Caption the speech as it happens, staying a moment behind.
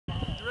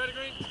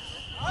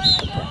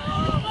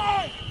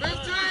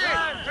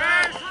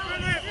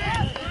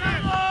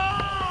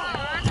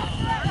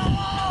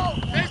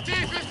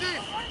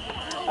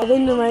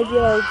think there might be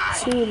like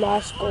 2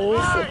 last goals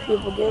that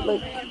people get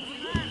like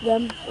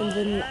them, and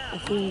then I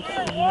think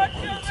yeah.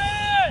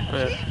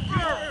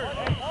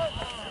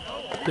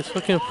 This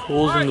fucking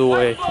pool's in the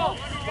way.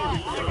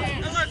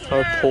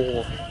 Or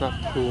pole,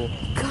 not pool.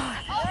 God,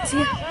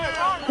 dude.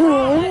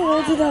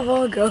 Where did that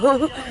ball go? I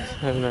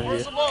have no idea.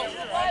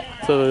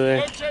 It's over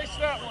there.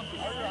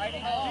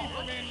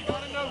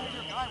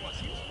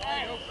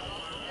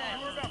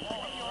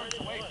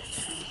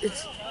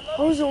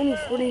 How is it only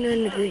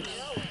 49 degrees?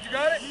 You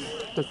got it?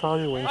 It's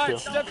probably wind chill.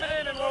 Step it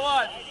in and we're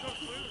live.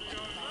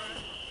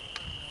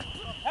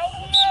 Help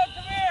him out,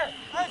 come here!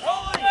 Help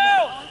him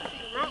out!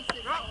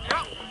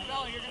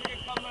 Fella, you're going to get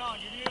coming on.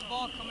 You're going to get the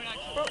ball coming at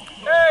you.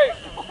 Hey!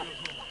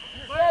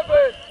 Step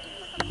it!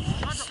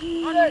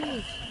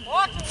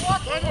 Watch it! 4!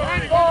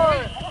 3!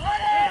 1!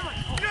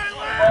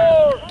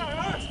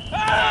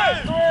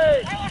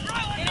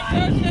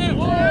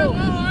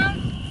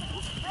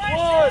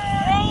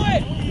 Throw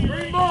it!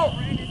 Green ball!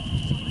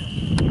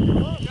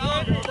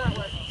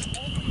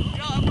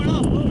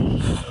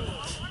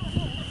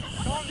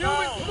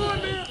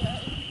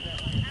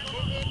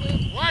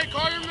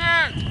 Call your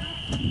man!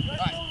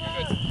 Alright,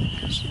 you're good.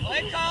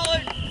 Play,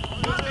 Colin!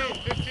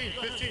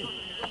 15.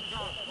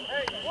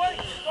 Hey, wait!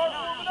 Start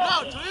moving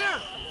up! No, clear!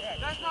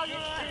 That's not your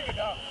line!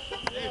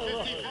 Hey,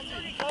 15.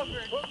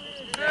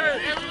 Hey,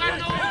 everybody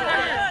go over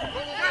here!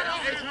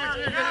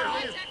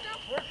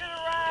 Working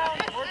around!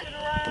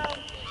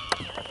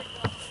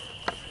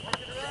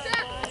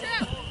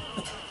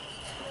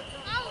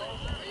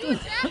 Are you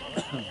attack?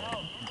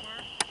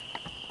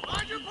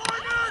 Find your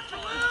partner,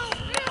 Khalil!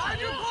 Find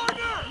your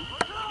partner!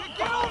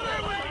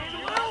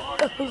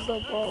 That was the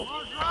ball.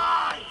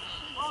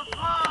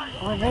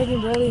 Oh, I can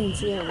barely even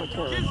see it on the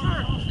camera.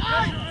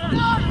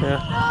 Yeah.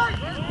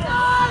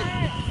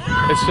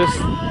 It's just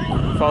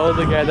follow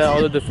the guy that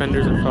all the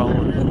defenders are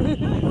following.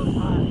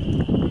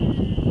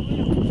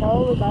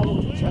 Follow the guy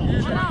with the truck.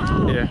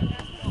 Yeah.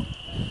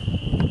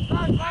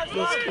 In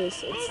this case,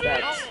 it's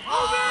that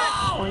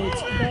 22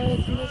 guy, I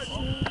think that's his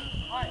name.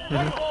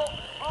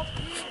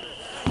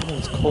 Oh,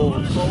 it's cold.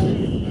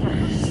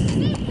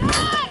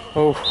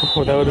 Oh,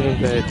 that would have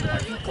been bad.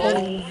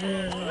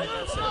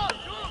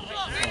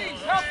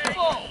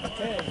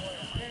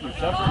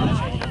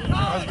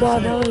 God,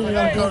 that would have been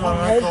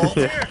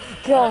bad.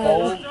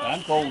 God.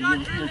 I'm cold,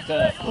 you're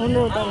tough. I wonder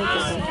what that would be.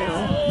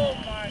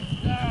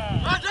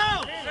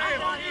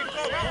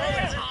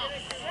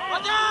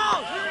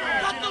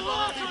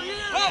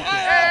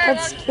 That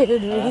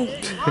scared me.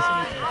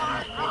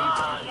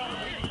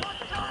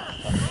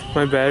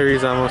 My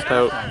battery's almost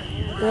out.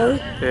 Really?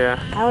 Yeah.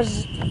 How much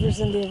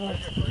percent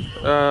left?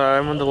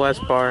 I'm on the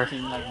last bar.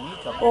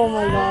 Oh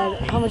my god.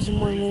 How much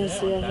more minutes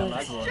do you have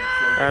left?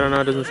 I don't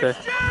know, it doesn't say.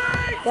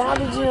 Yeah, how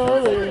did you know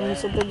earlier when you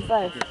said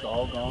 35?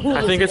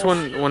 I think it's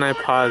when I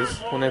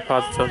pause. When I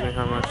pause, it tells me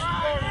how much.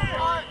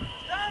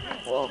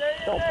 Well,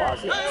 don't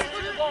pause it.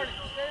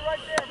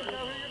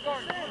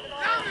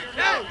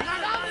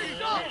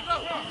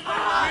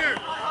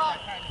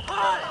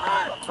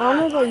 I don't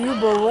know about you,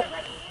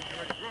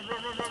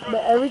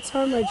 but every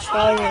time I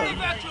try it,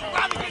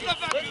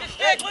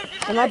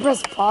 when I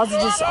press pause, it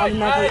just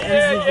automatically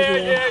ends the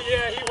video.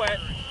 Yeah, he went.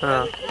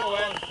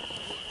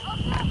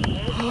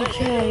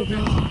 Okay, go.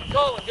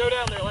 Colin, go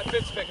down there. Let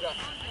Fitz pick it up.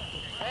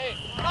 Hey,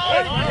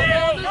 Colin,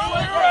 get in touch.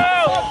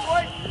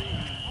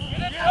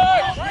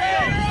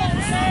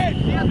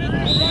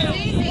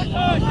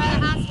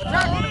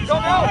 Go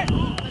out.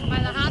 By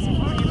the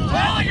hospital.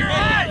 Colin, you're in.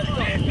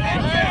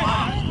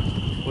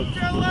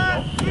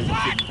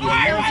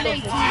 There was an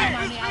 18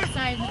 on the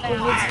outside and the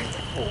back.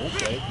 Oh,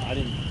 okay. I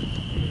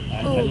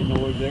didn't know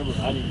where they were.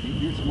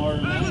 You're smarter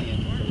than I am.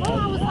 Well,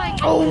 it was like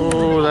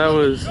Oh, that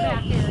was...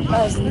 back area.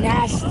 That was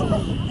nasty.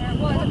 There it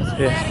was. It was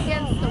flat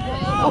against the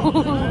wall.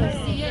 You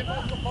see it?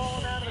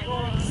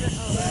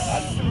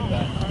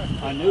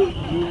 I knew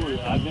you were.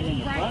 I've been in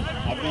the front.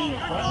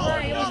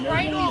 Sorry, it was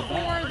right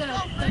before the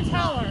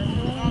teller.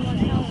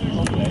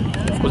 Okay.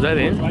 Was that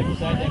in? Right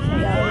beside that.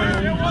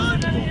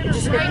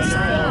 Just hit the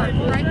sign.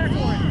 Right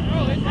before.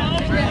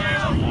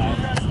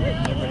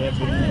 Never have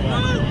been in the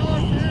front.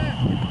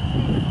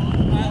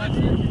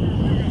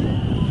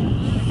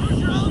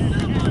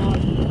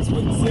 It's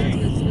been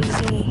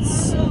 53 minutes.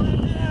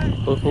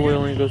 Hopefully it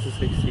only goes to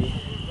 60.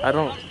 I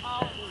don't...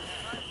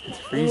 It's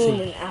freezing.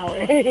 An hour.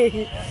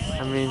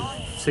 I mean,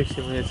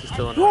 60 minutes is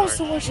still an You hour.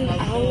 also watch an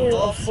hour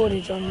of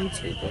footage on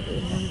YouTube of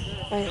it.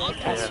 I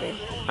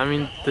I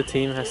mean, the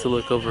team has to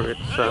look over it,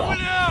 so...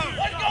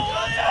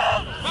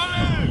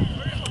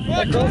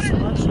 That goes so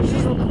much. She's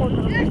just recording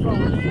on her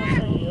phone. I'm not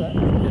trying to do that.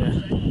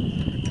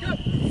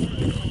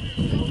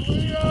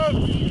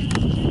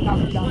 Knock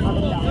him down, knock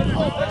him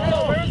down.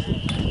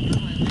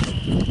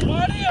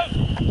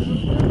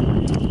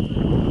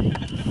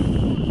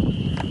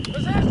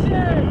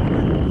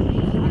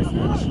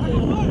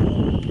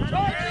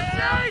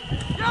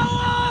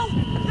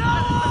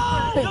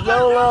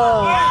 YOLO!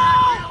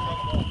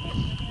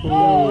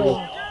 YOLO!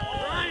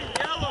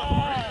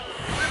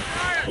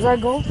 Is that a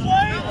goal? I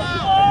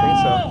think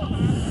so.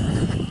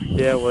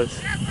 Yeah, it was.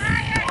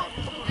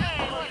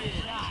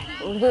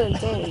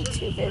 It's only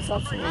 2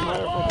 face-offs in a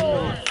matter of like a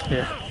minute.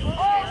 Yeah.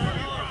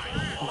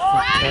 Oh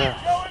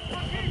my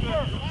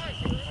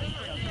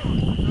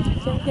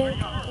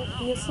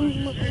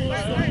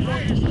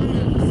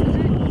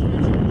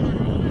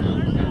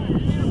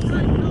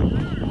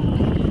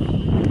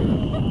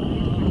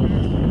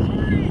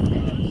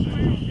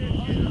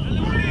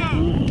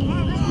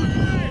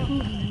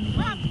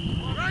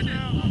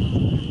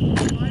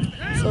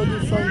So do you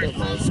find at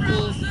my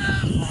school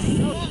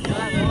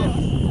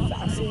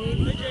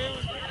fascinating?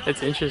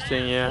 It's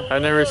interesting, yeah.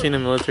 I've never seen a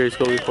military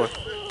school before.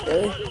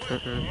 Really?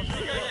 Mm-mm.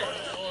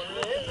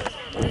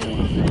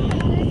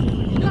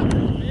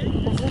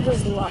 Hopefully this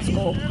is the last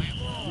goal.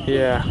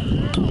 Yeah.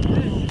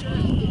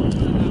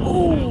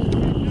 Oh!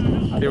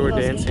 They were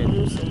dancing.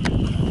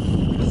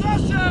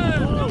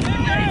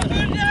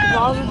 If I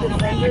was a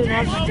defender and I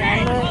was just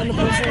down there and the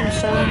person was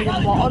showing me the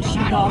ball, I'll just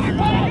knock them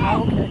down. I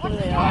don't care who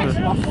they are. I just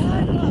knock them down.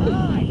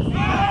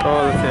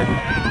 Oh, that's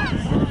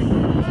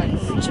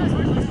it.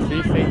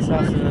 3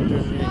 face-offs in under a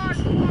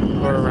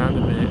minute. Or around a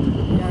minute.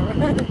 Yeah,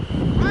 right.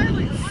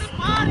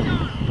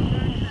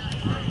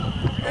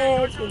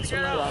 It's been so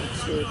long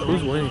too.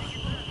 Who's winning?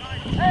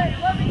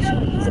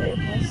 Is it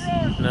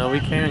A+? No, we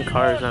came in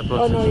cars, not Oh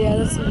buses. no, yeah,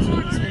 that's what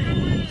it's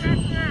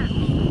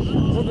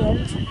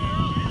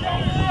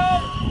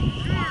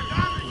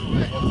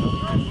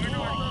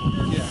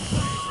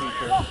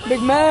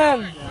Big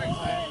man!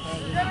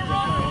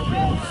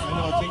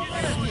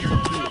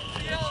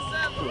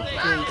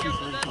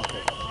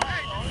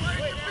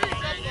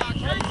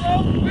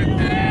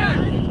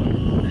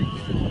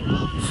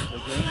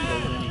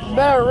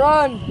 Better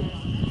run!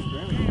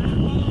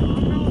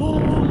 Whoa,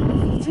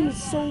 the team is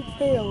so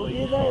pale.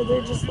 You're there,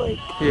 they're just like...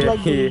 Yeah, like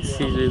he is.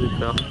 He's really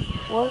pale.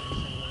 What?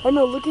 I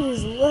know, look at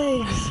his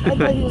legs. I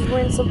thought he was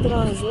wearing something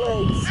on his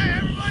legs.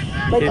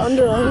 Like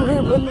Under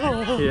Armour, but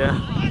no. Yeah.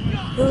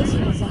 Those are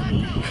his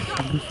Under.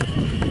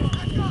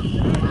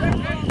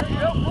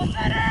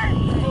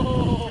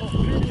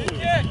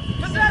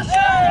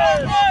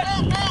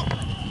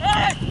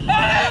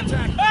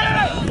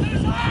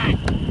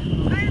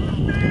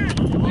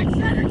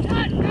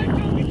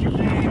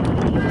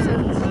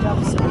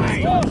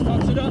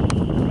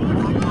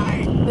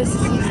 This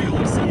is easy.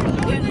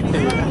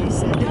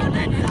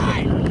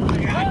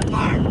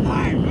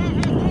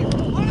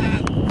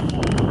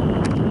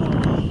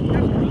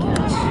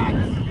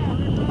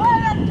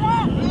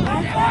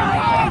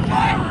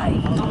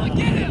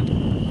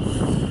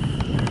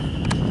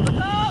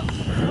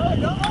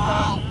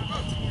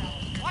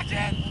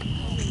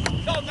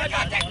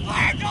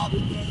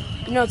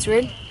 You know what's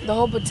weird? The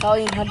whole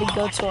battalion had to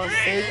go to a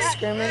fake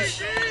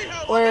skirmish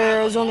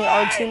where it was only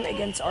our team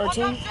against our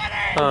team.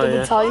 Oh, The yeah.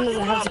 battalion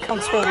doesn't have to come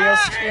to a real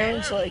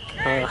scrimmage. Like,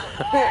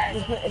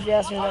 if you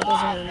ask me, that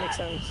doesn't really make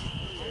sense.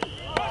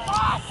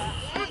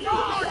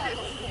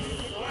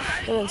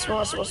 And then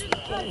tomorrow's supposed to be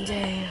game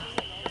day.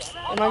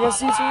 Am I gonna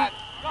see you tomorrow?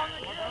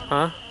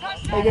 Huh?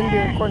 Are you gonna be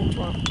recording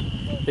tomorrow?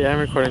 Yeah, I'm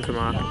recording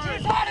tomorrow. I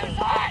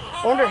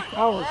wonder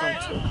how we're going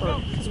to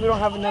record because we don't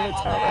have another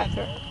tower out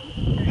there.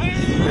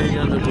 Maybe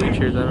on the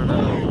bleachers, I don't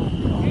know.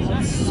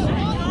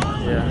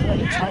 Yeah.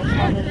 Like a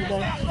tripod every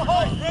day.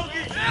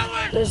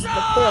 There's the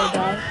pale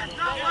guy.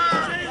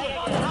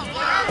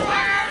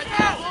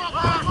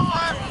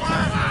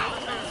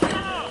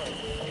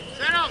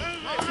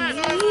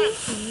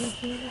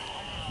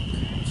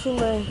 Two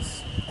legs.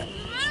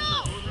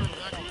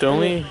 The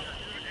only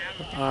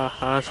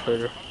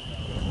hospital.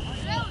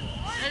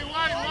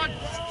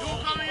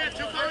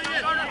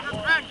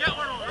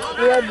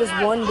 We had this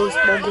one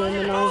baseball game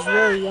when I was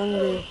really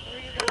younger.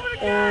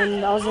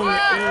 And I was in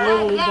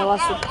Little League that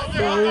lasted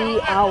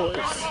 3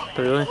 hours.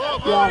 Really?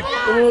 Yeah,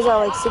 and it was at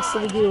like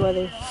 60-degree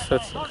weather.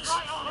 That sucks.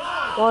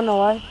 Wanna know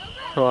why?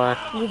 Why?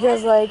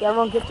 Because like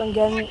everyone kept on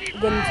getting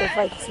into a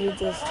fight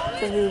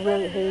because we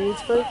really hated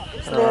each other.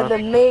 So they had to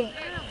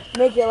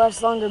make it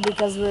last longer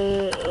because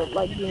we're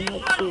like being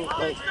like too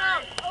like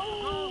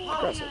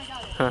aggressive.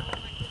 Huh.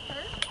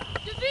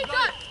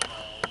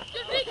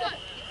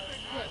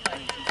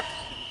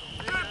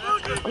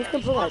 I'm just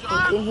gonna put my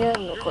phone in here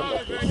and record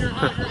like this.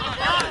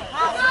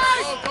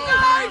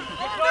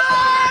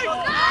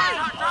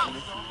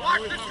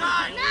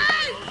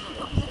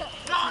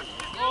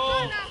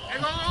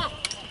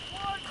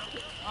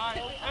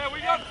 Hey, we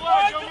got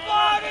flag. Go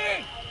body.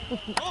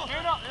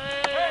 Hand up.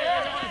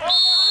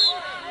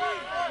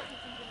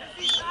 If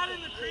he's not in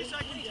the crease, I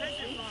can take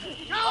it from him.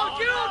 Go,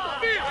 get off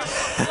the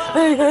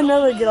field. I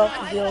never get off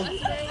the field.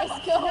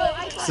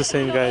 It's the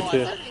same guy,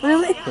 too.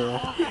 Really? Yeah.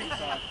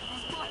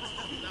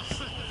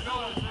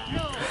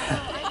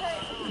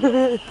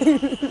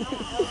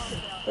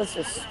 That's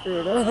just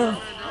screwed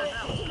up.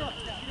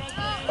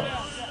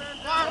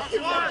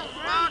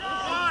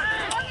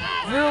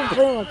 If you were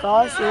playing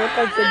lacrosse, you look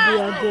like you'd be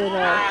a good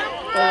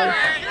goalie.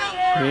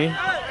 Me?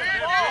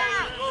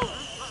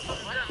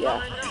 Yeah.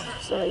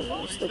 So you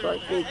just look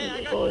like you can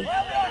be a goalie.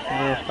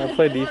 Yeah, I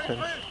play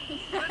defense.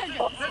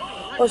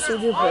 Oh, so you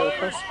do play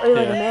lacrosse. Are you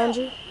like a Yeah.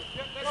 manager?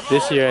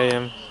 This year I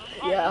am.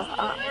 Yeah,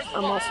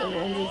 I'm also a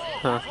manager.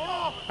 Huh.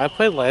 I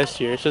played last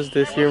year. It's just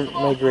this year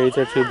my grades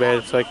are too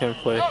bad, so I can't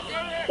play.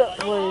 What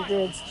are your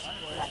grades?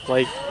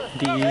 Like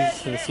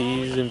D's and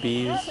C's and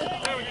B's.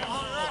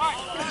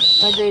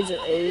 My grades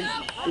are A's,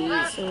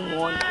 B's, and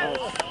 1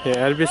 F.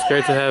 Yeah, I'd be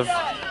scared to have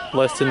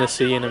less than a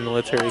C in a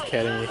military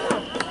academy.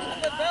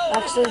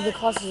 Actually, the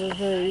classes are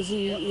very easy.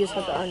 You just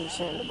have to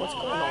understand what's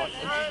going on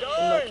in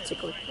that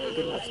particular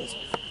good lessons.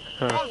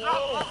 Huh.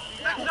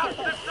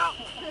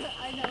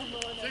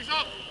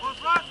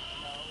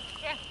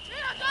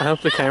 I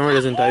hope the camera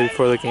doesn't die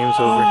before the game's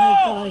Oh over.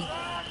 my god.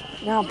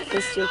 Now I'm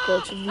pissed your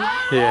coach would be.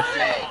 Yeah.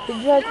 He'd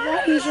be like,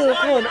 why did you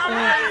record?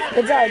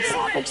 It died.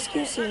 Stop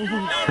excusing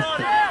me.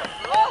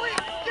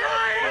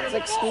 It's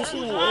like,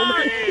 excusing the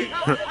word.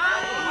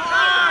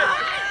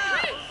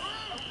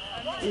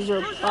 These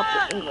are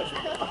proper English.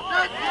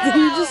 Did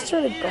you just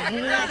try to go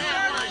here?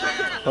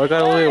 Well, I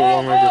got a little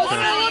warmer this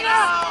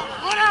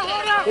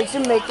time. They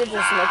should make it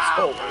just next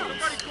goal.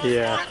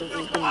 Yeah.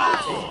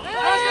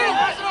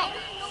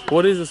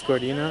 What is the score?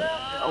 Do you know?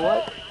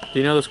 What? Do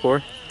you know the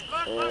score?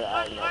 I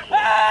don't know.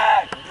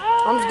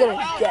 I'm just gonna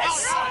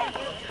guess.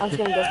 I'm just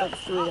gonna guess like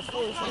 3 to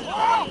 4 or something.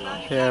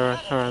 Yeah,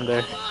 around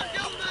there.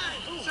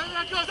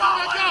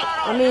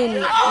 I mean,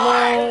 no,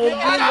 it'd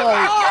be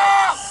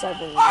like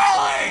 7 or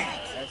 5.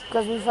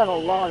 Because we've had a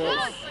lot of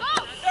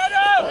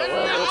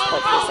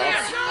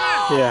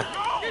Yeah.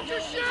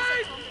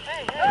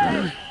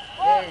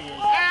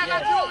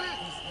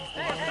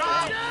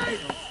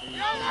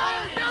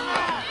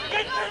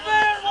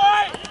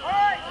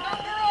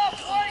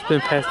 It's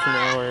been past an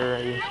hour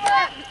already.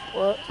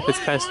 What? It's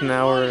past an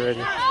hour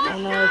already. I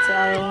know it's an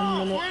hour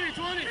and 1 minute.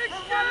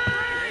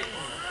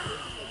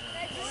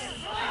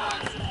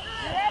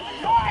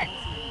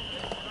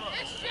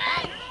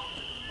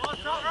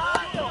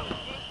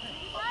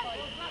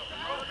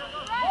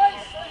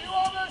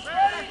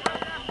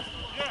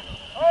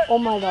 Oh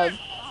my god.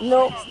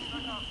 No.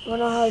 You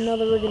wanna know how I know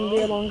that we're gonna be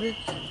here longer?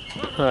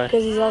 Why?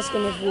 Because he's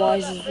asking if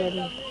Wise is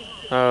ready.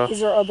 Oh.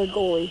 He's our other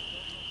goalie.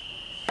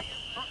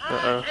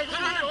 Uh-oh.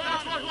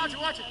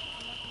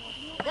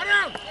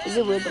 Is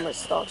it weird that my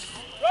socks?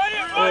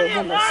 Or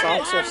that my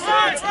socks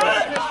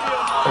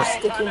are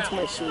sticking to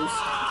my shoes?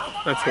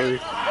 That's weird.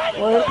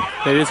 What?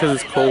 Maybe it's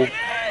because it's cold.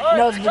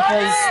 No, it's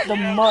because the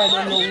mud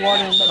and the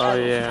water in the Oh,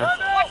 yeah.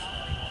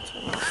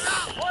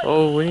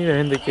 Oh, we need to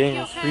end the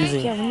game. It's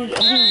freezing. Yeah, we need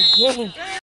to end the game.